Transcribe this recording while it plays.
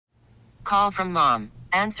call from mom.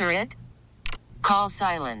 Answer it. Call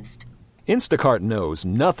silenced. Instacart knows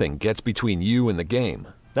nothing gets between you and the game.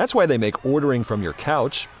 That's why they make ordering from your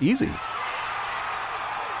couch easy.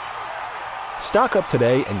 Stock up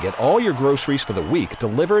today and get all your groceries for the week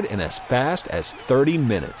delivered in as fast as 30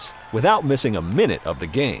 minutes without missing a minute of the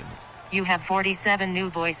game. You have 47 new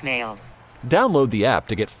voicemails. Download the app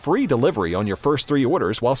to get free delivery on your first 3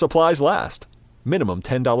 orders while supplies last. Minimum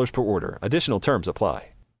 $10 per order. Additional terms apply.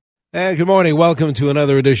 And good morning. Welcome to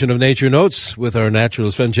another edition of Nature Notes with our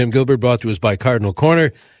naturalist friend Jim Gilbert, brought to us by Cardinal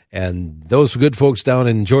Corner. And those good folks down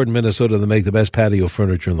in Jordan, Minnesota, that make the best patio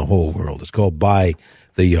furniture in the whole world. It's called By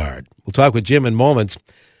the Yard. We'll talk with Jim in moments.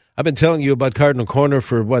 I've been telling you about Cardinal Corner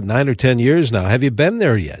for, 9 or 10 years now. Have you been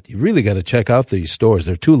there yet? You really got to check out these stores.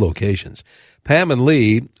 There are 2 locations. Pam and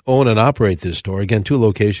Lee own and operate this store. Again, 2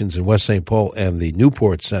 locations in West St. Paul and the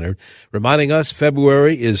Newport Center, reminding us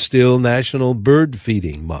February is still National Bird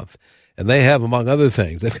Feeding Month. And they have, among other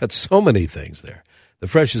things, they've got so many things there. The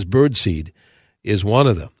freshest bird seed is one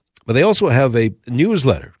of them. But they also have a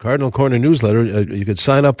newsletter, Cardinal Corner newsletter. You could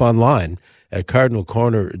sign up online at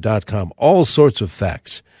cardinalcorner.com. All sorts of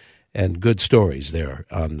facts and good stories there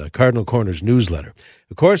on Cardinal Corner's newsletter.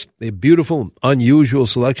 Of course, a beautiful, unusual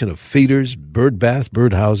selection of feeders, bird baths,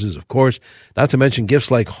 bird houses, of course, not to mention gifts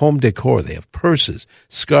like home decor. They have purses,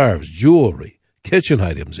 scarves, jewelry, kitchen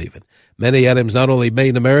items even. Many items not only made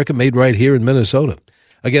in America, made right here in Minnesota.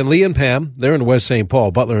 Again, Lee and Pam, they're in West St.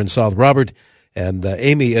 Paul, Butler and South Robert, and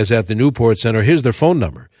Amy is at the Newport Center. Here's their phone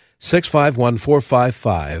number,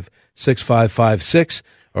 651-455-6556,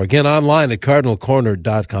 or again online at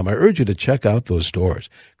cardinalcorner.com. I urge you to check out those stores.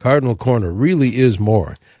 Cardinal Corner really is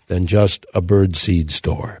more than just a bird seed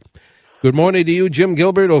store. Good morning to you, Jim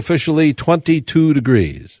Gilbert, officially 22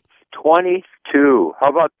 degrees. 22. How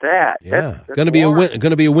about that? Yeah, going to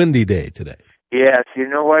be a windy day today. Yes, you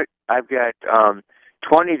know what? I've got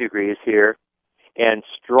 20 degrees here and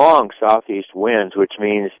strong southeast winds, which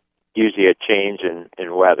means usually a change in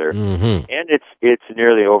weather. Mm-hmm. And it's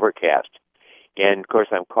nearly overcast. And, of course,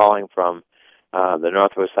 I'm calling from the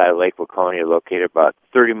northwest side of Lake Waconia, located about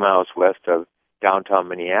 30 miles west of downtown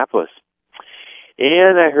Minneapolis.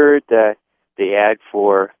 And I heard the ad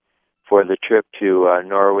for the trip to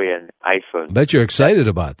Norway and Iceland. Bet you're excited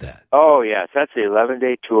about that. Oh, yes. That's the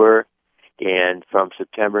 11-day tour, and from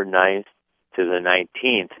September 9th to the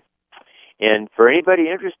 19th. And for anybody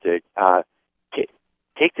interested,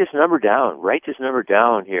 take this number down. Write this number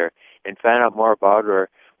down here and find out more about it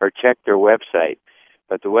or check their website.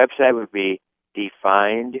 But the website would be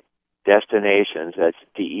Defined Destinations. That's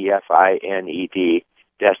DEFINED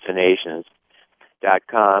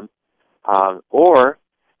Destinations.com. Or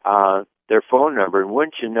their phone number. And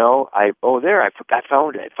wouldn't you know, I found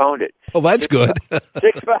it. Oh, that's good.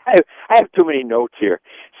 65. I have too many notes here.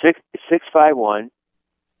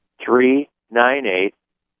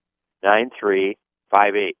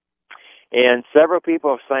 651-398-9358. And several people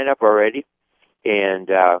have signed up already, and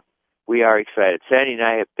we are excited. Sandy and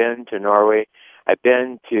I have been to Norway. I've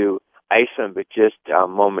been to Iceland, but just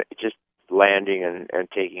landing and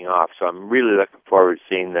taking off. So I'm really looking forward to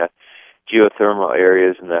seeing the geothermal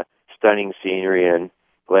areas and the stunning scenery and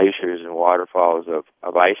glaciers and waterfalls of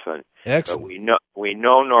Iceland. Excellent. But we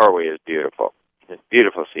know Norway is beautiful. It's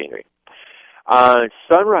beautiful scenery.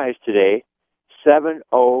 Sunrise today,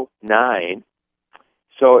 7:09.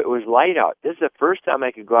 So it was light out. This is the first time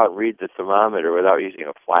I could go out and read the thermometer without using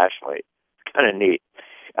a flashlight. It's kind of neat.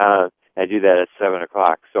 I do that at 7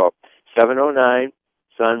 o'clock. So 7:09,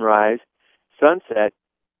 sunrise, sunset,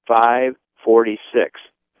 5:46.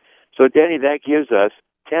 So, Denny, that gives us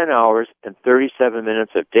 10 hours and 37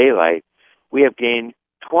 minutes of daylight. We have gained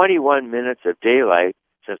 21 minutes of daylight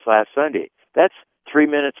since last Sunday. That's 3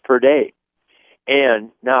 minutes per day.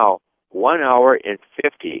 And now, 1 hour and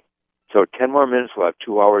 50. So 10 more minutes, we'll have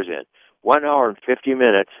 2 hours in. 1 hour and 50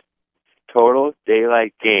 minutes total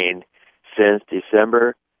daylight gained since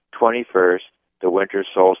December 21st, the winter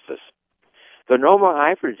solstice. The normal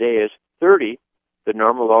high for today is 30. The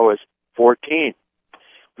normal low is 14.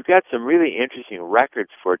 We've got some really interesting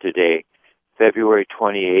records for today, February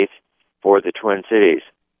 28th, for the Twin Cities.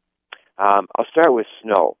 I'll start with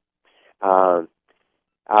snow. Our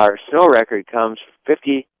snow record comes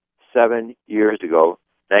 57 years ago,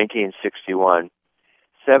 1961.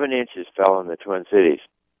 7 inches fell in the Twin Cities.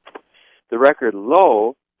 The record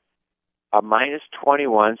low, a minus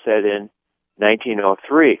 21, set in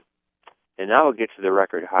 1903. And now we'll get to the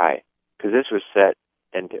record high, because this was set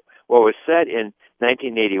in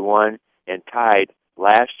 1981 and tied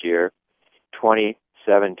last year,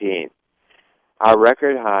 2017. Our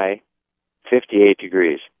record high, 58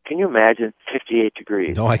 degrees. Can you imagine 58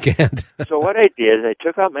 degrees? No, I can't. So what I did is I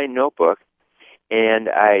took out my notebook and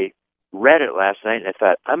I read it last night, and I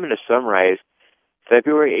thought, I'm going to summarize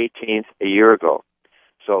February 18th a year ago.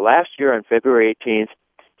 So last year on February 18th,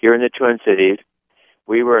 here in the Twin Cities,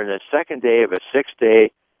 we were in the second day of a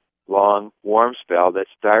 6-day long warm spell that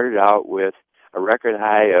started out with a record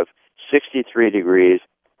high of 63 degrees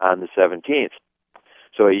on the 17th.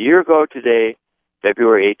 So a year ago today,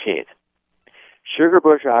 February 18th, sugar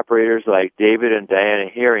bush operators like David and Diana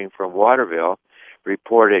Herring from Waterville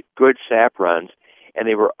reported good sap runs, and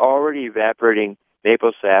they were already evaporating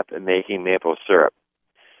maple sap and making maple syrup.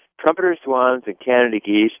 Trumpeter swans and Canada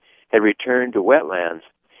geese had returned to wetlands,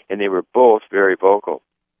 and they were both very vocal.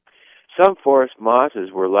 Some forest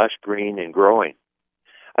mosses were lush green and growing.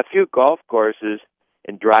 A few golf courses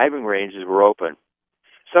and driving ranges were open.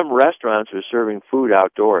 Some restaurants were serving food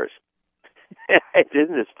outdoors.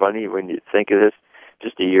 Isn't this funny when you think of this?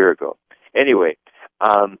 Just a year ago. Anyway,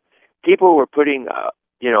 people were firing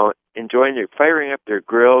up their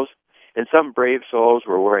grills, and some brave souls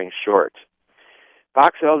were wearing shorts.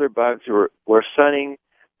 Box elder bugs were sunning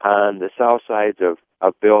on the south sides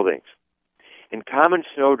of buildings. And common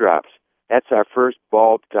snowdrops, that's our first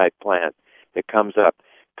bulb-type plant that comes up.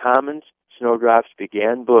 Common snowdrops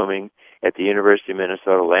began blooming at the University of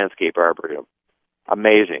Minnesota Landscape Arboretum.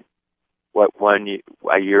 Amazing.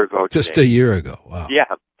 A year ago today. Just a year ago. Wow.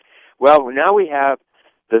 Yeah. Well, now we have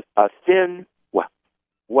a thin,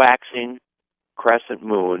 waxing crescent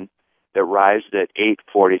moon that rises at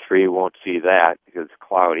 8:43. You won't see that because it's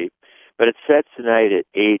cloudy. But it sets tonight at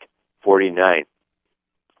 8:49.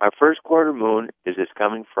 Our first quarter moon is this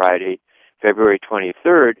coming Friday, February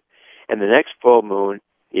 23rd, and the next full moon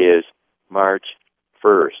is March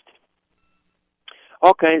 1st.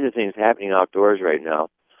 All kinds of things happening outdoors right now.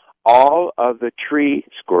 All of the tree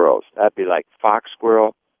squirrels, that'd be like fox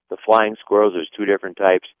squirrel, the flying squirrels, there's two different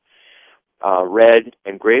types, red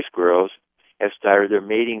and gray squirrels, have started their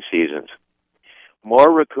mating seasons.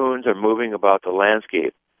 More raccoons are moving about the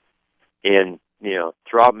landscape.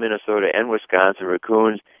 Throughout Minnesota and Wisconsin,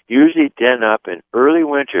 raccoons usually den up in early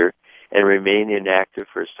winter and remain inactive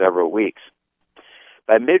for several weeks.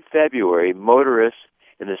 By mid-February, motorists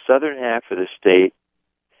in the southern half of the state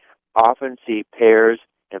often see pairs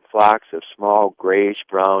and flocks of small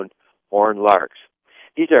grayish-brown horned larks.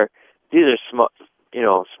 These are small,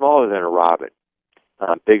 smaller than a robin,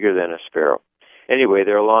 bigger than a sparrow. Anyway,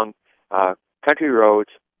 they're along country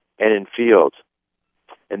roads and in fields.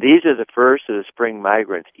 And these are the first of the spring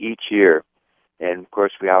migrants each year. And, of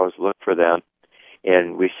course, we always look for them.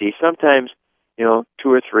 And we see sometimes, 2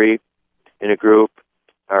 or 3 in a group,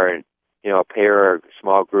 or in, a pair or a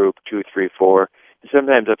small group, 2, 3, 4, and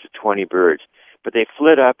sometimes up to 20 birds. But they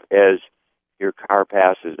flit up as your car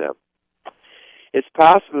passes them. It's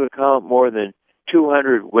possible to count more than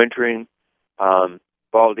 200 wintering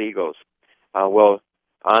bald eagles.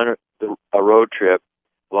 On a road trip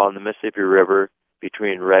along the Mississippi River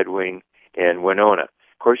between Red Wing and Winona.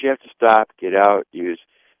 Of course, you have to stop, get out, use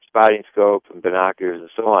spotting scope and binoculars and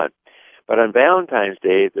so on. But on Valentine's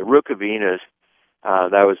Day, the Rookavinas,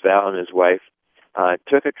 that was Val and his wife,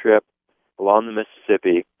 took a trip along the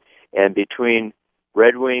Mississippi, and between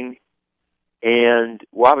Red Wing and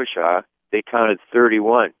Wabasha, they counted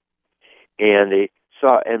 31. And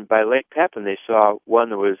by Lake Pepin, they saw one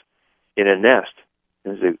that was in a nest. It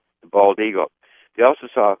was a bald eagle. They also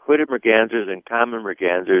saw hooded mergansers and common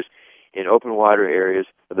mergansers in open water areas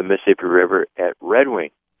of the Mississippi River at Red Wing.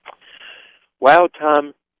 Wild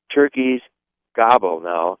tom turkeys gobble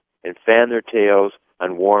now and fan their tails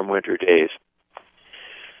on warm winter days.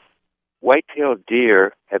 White-tailed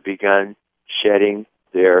deer have begun shedding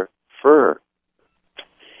their fur.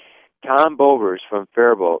 Tom Bovers from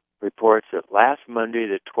Faribault reports that last Monday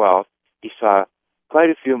the 12th, he saw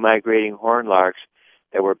quite a few migrating horned larks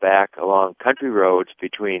that were back along country roads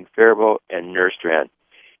between Faribault and Nerstrand.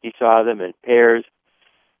 He saw them in pairs,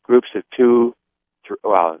 groups of 3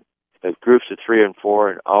 and 4,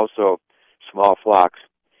 and also small flocks.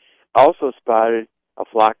 Also spotted a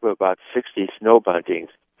flock of about 60 snow buntings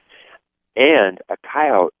and a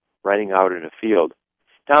coyote running out in a field.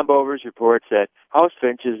 Tom Bovers reports that house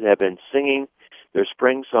finches have been singing their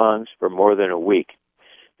spring songs for more than a week.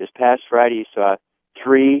 This past Friday, he saw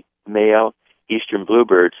 3 male eastern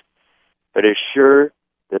bluebirds, but is sure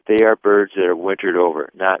that they are birds that have wintered over,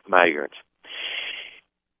 not migrants.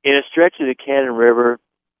 In a stretch of the Cannon River,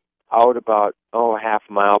 out about half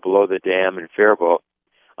a mile below the dam in Faribault,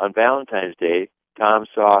 on Valentine's Day, Tom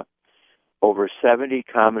saw over 70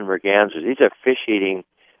 common mergansers. These are fish-eating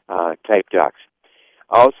type ducks.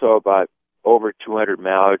 Also about over 200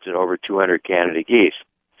 mallards and over 200 Canada geese.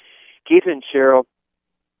 Keith and Cheryl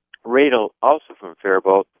Radel, also from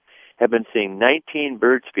Faribault, have been seeing 19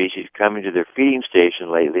 bird species coming to their feeding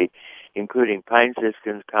station lately, including pine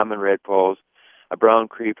siskins, common redpolls, a brown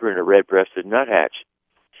creeper, and a red-breasted nuthatch.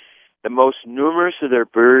 The most numerous of their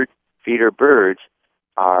bird feeder birds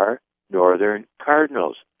are northern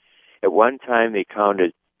cardinals. At one time, they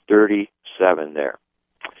counted 37 there.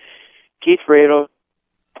 Keith Radel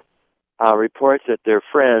reports that their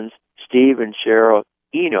friends, Steve and Cheryl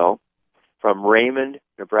Eno, from Raymond,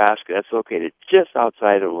 Nebraska, that's located just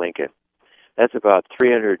outside of Lincoln. That's about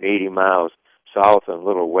 380 miles south and a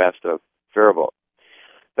little west of Faribault.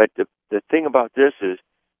 But the thing about this is,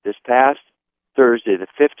 this past Thursday, the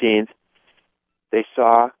 15th, they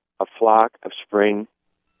saw a flock of spring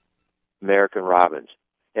American robins.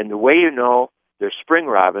 And the way you know they're spring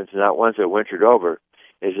robins, not ones that wintered over,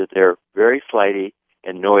 is that they're very flighty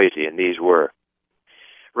and noisy, and these were.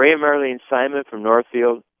 Ray and Marlene Simon from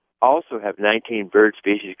Northfield also have 19 bird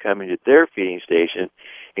species coming to their feeding station,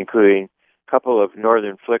 including a couple of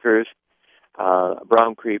northern flickers, a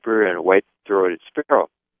brown creeper, and a white-throated sparrow.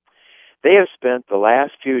 They have spent the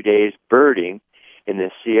last few days birding in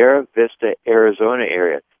the Sierra Vista, Arizona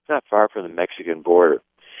area. It's not far from the Mexican border.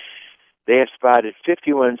 They have spotted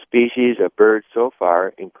 51 species of birds so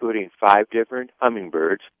far, including 5 different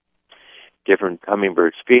hummingbird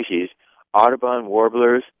species, Audubon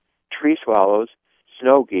warblers, tree swallows,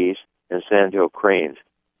 snow geese, and sandhill cranes.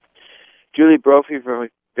 Julie Brophy from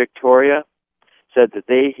Victoria said that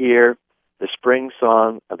they hear the spring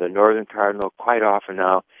song of the northern cardinal quite often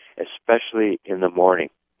now, especially in the morning.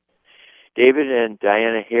 David and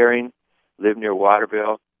Diana Herring live near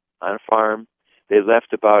Waterville on a farm. They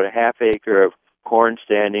left about a half acre of corn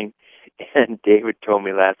standing, and David told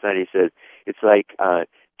me last night, he said, it's like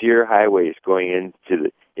deer highways going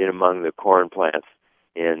in among the corn plants,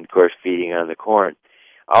 and of course feeding on the corn.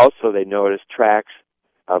 Also, they noticed tracks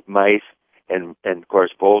of mice and of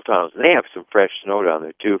course bolt owls. They have some fresh snow down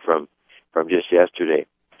there too from just yesterday.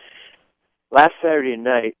 Last Saturday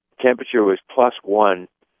night, temperature was +1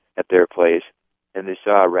 at their place, and they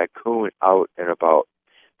saw a raccoon out and about.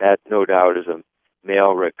 That, no doubt, is a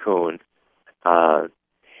male raccoon, and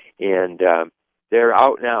they're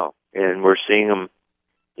out now, and we're seeing them,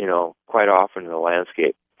 quite often in the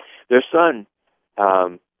landscape. Their son,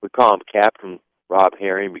 we call him Captain Rob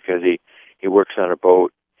Herring because he works on a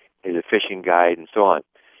boat, he's a fishing guide, and so on.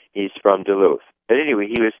 He's from Duluth. But anyway,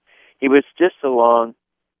 he was just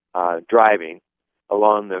driving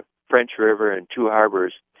along the French River and two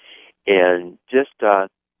harbors, and just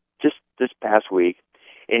this past week,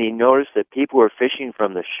 and he noticed that people were fishing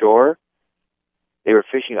from the shore. They were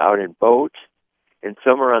fishing out in boats, and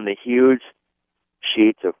some were on the huge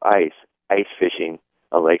sheets of ice fishing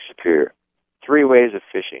on Lake Superior. 3 ways of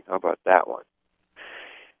fishing. How about that one?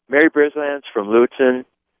 Mary Brislance from Lutzen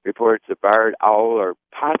reports a barred owl, or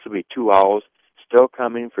possibly 2 owls, still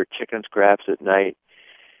coming for chicken scraps at night.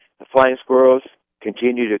 The flying squirrels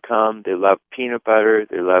continue to come. They love peanut butter.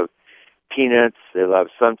 They love peanuts. They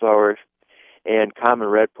love sunflowers. And common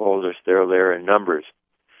redpolls are still there in numbers.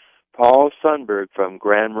 Paul Sundberg from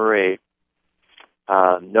Grand Marais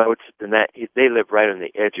notes that they live right on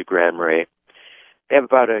the edge of Grand Marais. They have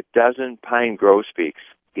about a dozen pine grosbeaks.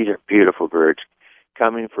 These are beautiful birds,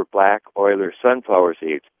 coming for black oiler sunflower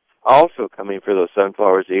seeds. Also coming for those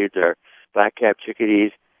sunflower seeds are black-capped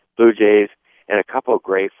chickadees, blue jays, and a couple of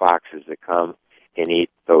gray foxes that come and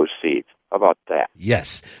eat those seeds. How about that?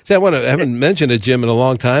 Yes. So I haven't mentioned it, Jim, in a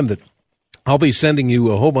long time, that I'll be sending you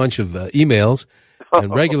a whole bunch of emails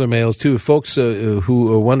and regular mails too. Folks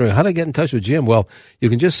who are wondering how to get in touch with Jim, well, you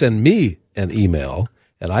can just send me an email,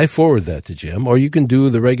 and I forward that to Jim, or you can do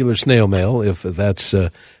the regular snail mail if that's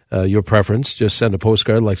your preference. Just send a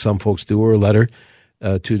postcard like some folks do, or a letter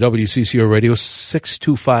to WCCO Radio,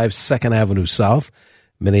 625 2nd Avenue South,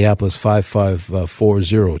 Minneapolis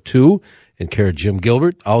 55402, in care of Jim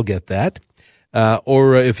Gilbert. I'll get that.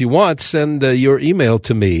 Or if you want, send your email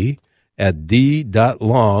to me at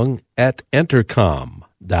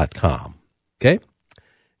d.long@entercom.com. Okay?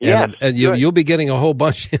 Yes. And you'll be getting a whole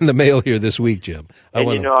bunch in the mail here this week, Jim. I'll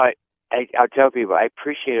tell people, I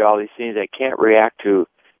appreciate all these things. I can't react to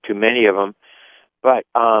many of them, but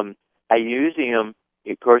I'm using them,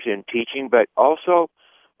 of course, in teaching, but also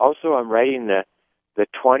I'm writing the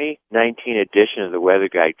 2019 edition of the Weather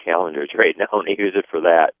Guide calendars right now, and I use it for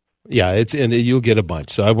that. Yeah, and you'll get a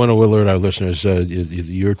bunch. So I want to alert our listeners,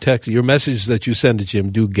 your message that you send to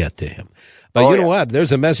Jim do get to him. But you know what?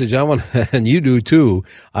 There's a message I want, and you do too.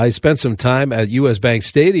 I spent some time at U.S. Bank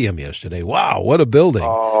Stadium yesterday. Wow, what a building!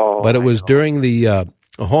 But it was during the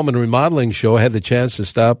a home and remodeling show. I had the chance to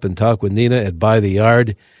stop and talk with Nina at By the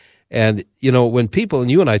Yard. And, you know, when people, and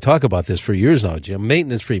you and I talk about this for years now, Jim,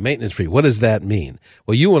 maintenance free, what does that mean?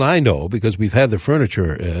 Well, you and I know because we've had the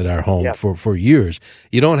furniture at our home for years.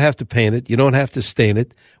 You don't have to paint it. You don't have to stain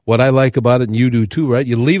it. What I like about it, and you do too, right?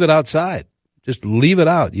 You leave it outside. Just leave it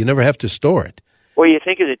out. You never have to store it. Well, you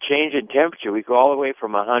think of the change in temperature. We go all the way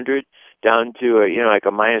from 100 down to, like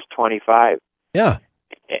a minus 25. Yeah.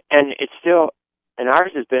 And it's still, and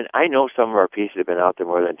ours has been, I know some of our pieces have been out there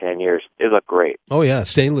more than 10 years. They look great. Oh, yeah.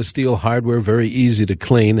 Stainless steel hardware, very easy to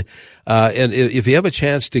clean. And if you have a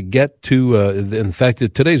chance to get to, in fact,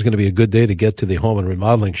 today's going to be a good day to get to the home and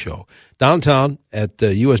remodeling show. Downtown at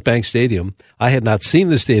U.S. Bank Stadium. I had not seen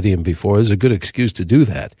the stadium before. There's a good excuse to do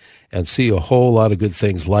that and see a whole lot of good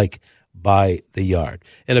things like By the Yard.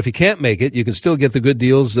 And if you can't make it, you can still get the good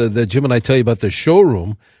deals that Jim and I tell you about the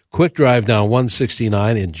showroom. Quick drive down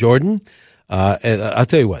 169 in Jordan. And I'll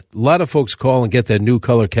tell you what, a lot of folks call and get that new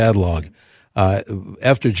color catalog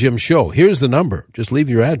after Jim's show. Here's the number. Just leave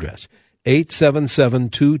your address.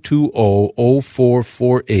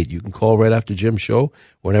 877-220-0448. You can call right after Jim's show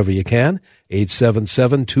whenever you can.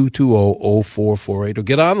 877-220-0448. Or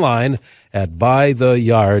get online at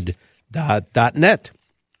bytheyard.net.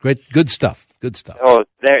 Great, good stuff. Good stuff. Oh,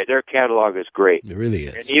 their catalog is great. It really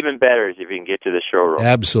is. And even better is if you can get to the showroom.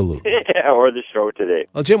 Absolutely. Or the show today.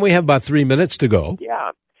 Well, Jim, we have about 3 minutes to go.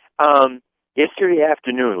 Yeah. Yesterday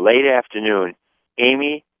afternoon, late afternoon,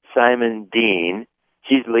 Amy Simon Dean,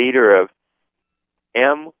 she's leader of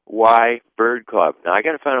MY Bird Club. Now, I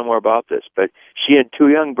got to find out more about this, but she and two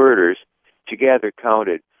young birders together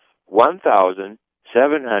counted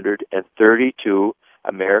 1,732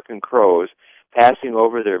 American crows passing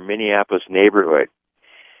over their Minneapolis neighborhood,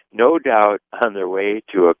 no doubt on their way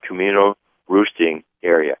to a communal roosting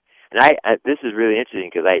area. And this is really interesting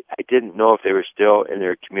because I didn't know if they were still in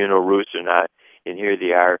their communal roost or not. And here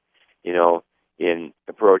they are, in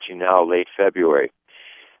approaching now late February.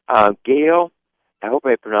 Gail, I hope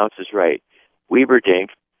I pronounced this right,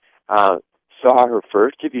 Wieberdink, saw her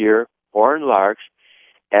first of year horned larks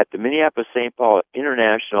at the Minneapolis-St. Paul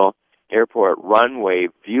International Airport runway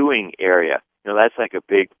viewing area. That's like a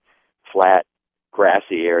big, flat,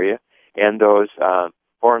 grassy area, and those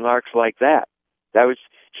horned larks like that.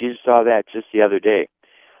 She saw that just the other day.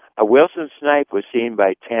 A Wilson snipe was seen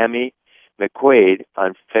by Tammy McQuaid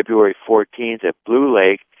on February 14th at Blue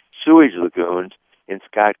Lake Sewage Lagoons in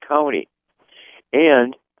Scott County.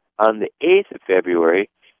 And on the 8th of February,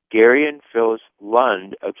 Gary and Phyllis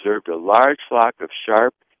Lund observed a large flock of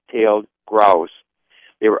sharp-tailed grouse.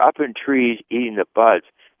 They were up in trees eating the buds.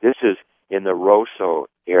 This is in the Roseau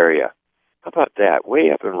area. How about that?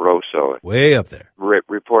 Way up in Roseau. Way up there.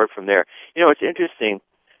 Report from there. It's interesting.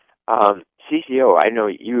 CCO, I know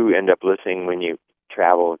you end up listening when you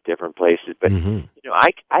travel different places, but,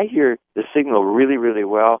 I hear the signal really, really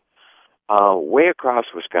well way across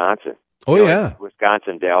Wisconsin. Oh, yeah.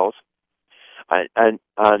 Wisconsin Dells. On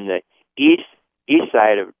the east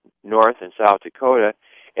side of North and South Dakota,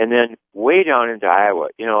 and then way down into Iowa,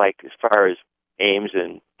 like as far as Ames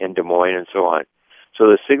and Des Moines and so on. So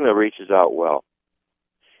the signal reaches out well.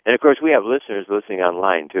 And, of course, we have listeners listening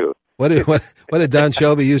online, too. What did Don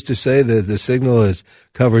Shelby used to say? The signal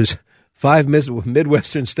covers 5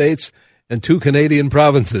 Midwestern states and 2 Canadian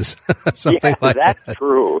provinces. Something like that. That's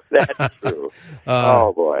true. That's true.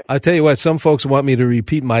 Oh, boy. I'll tell you what, some folks want me to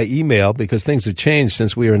repeat my email because things have changed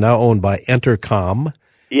since we are now owned by Entercom.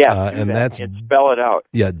 Yeah, and that's spell it out.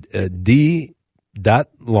 Yeah,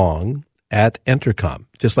 d.long@entercom,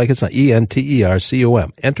 just like it's not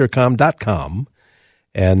ENTERCOM, entercom.com,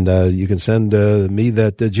 and you can send me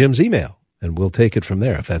that Jim's email, and we'll take it from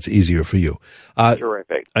there if that's easier for you.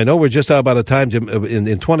 Terrific. I know we're just about out of time, Jim.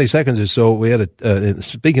 In 20 seconds or so, we had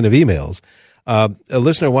speaking of emails, a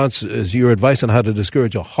listener wants your advice on how to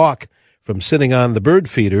discourage a hawk from sitting on the bird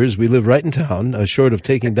feeders. We live right in town, short of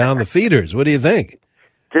taking down the feeders. What do you think?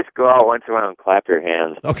 Just go out once in a while and clap your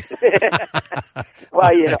hands. Okay.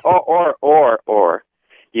 Well, or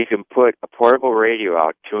you can put a portable radio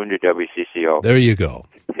out tuned to WCCO. There you go.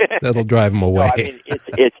 That'll drive them away. No,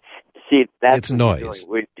 that's it's noise.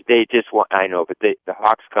 They just want. I know, but the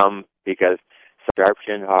hawks come because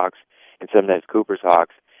sharp-shinned hawks and sometimes Cooper's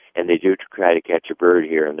hawks, and they do try to catch a bird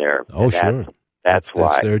here and there. Oh, sure. That's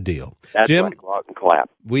why. That's their deal. That's Jim, why I go out and clap.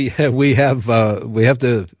 We have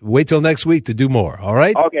to wait till next week to do more. All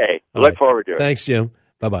right. Okay. Look forward to it. Thanks, Jim.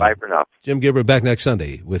 Bye-bye. Bye for now. Jim Gilbert back next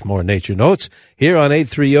Sunday with more Nature Notes here on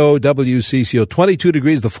 830 WCCO. 22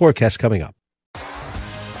 degrees, the forecast coming up.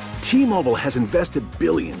 T-Mobile has invested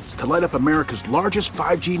billions to light up America's largest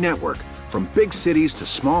 5G network, from big cities to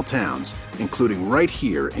small towns, including right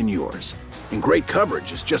here in yours. And great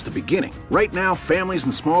coverage is just the beginning. Right now, families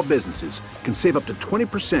and small businesses can save up to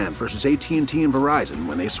 20% versus AT&T and Verizon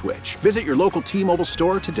when they switch. Visit your local T-Mobile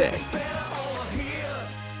store today.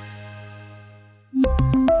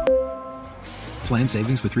 Plan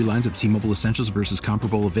savings with 3 lines of T-Mobile Essentials versus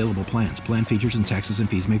comparable available plans. Plan features and taxes and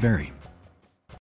fees may vary.